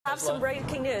Have some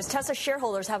breaking news. Tesla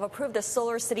shareholders have approved the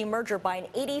SolarCity merger by an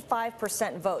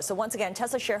 85% vote. So once again,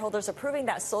 Tesla shareholders approving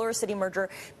that SolarCity merger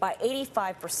by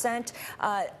 85%,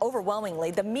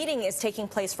 overwhelmingly. The meeting is taking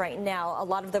place right now. A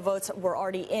lot of the votes were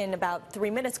already in about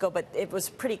 3 minutes ago, but it was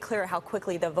pretty clear how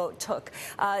quickly the vote took.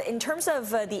 In terms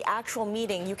of the actual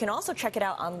meeting, you can also check it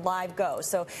out on LiveGo.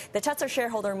 So the Tesla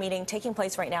shareholder meeting taking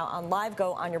place right now on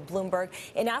LiveGo on your Bloomberg.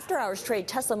 In after-hours trade,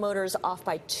 Tesla Motors off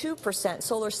by 2%.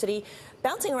 SolarCity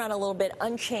bouncing around a little bit,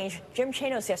 unchanged. Jim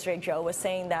Chanos yesterday, Joe, was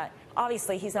saying that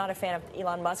obviously he's not a fan of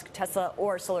Elon Musk, Tesla,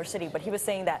 or SolarCity, but he was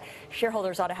saying that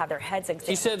shareholders ought to have their heads examined.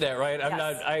 He said that, right?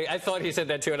 Yes. I thought he said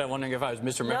that too, and I'm wondering if I was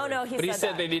misremembering. No, but he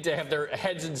said they need to have their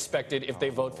heads inspected if they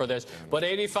vote for this. But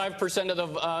 85%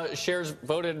 of the shares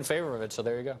voted in favor of it, so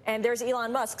there you go. And there's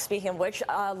Elon Musk, speaking of which,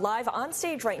 live on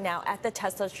stage right now at the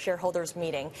Tesla shareholders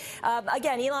meeting.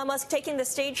 Again, Elon Musk taking the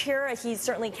stage here. He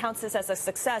certainly counts this as a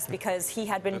success because he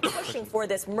had been pushing for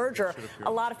this merger.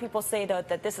 A lot of people say, though,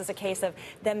 that this is a case of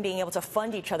them being able to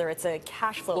fund each other. It's a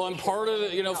cash flow. Well, and part of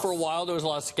it, for a while there was a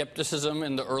lot of skepticism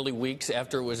in the early weeks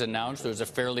after it was announced. There was a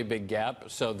fairly big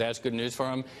gap, so that's good news for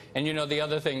him. And, the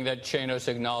other thing that Chanos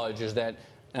acknowledged is that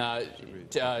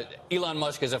Elon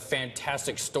Musk is a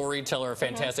fantastic storyteller, a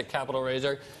fantastic capital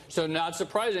raiser. So not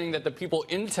surprising that the people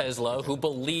in Tesla who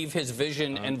believe his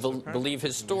vision and believe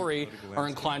his story are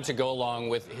inclined to go along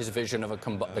with his vision of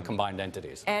the combined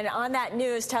entities. And on that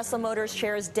news, Tesla Motors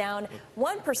shares down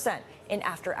 1% in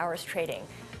after-hours trading.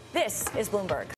 This is Bloomberg.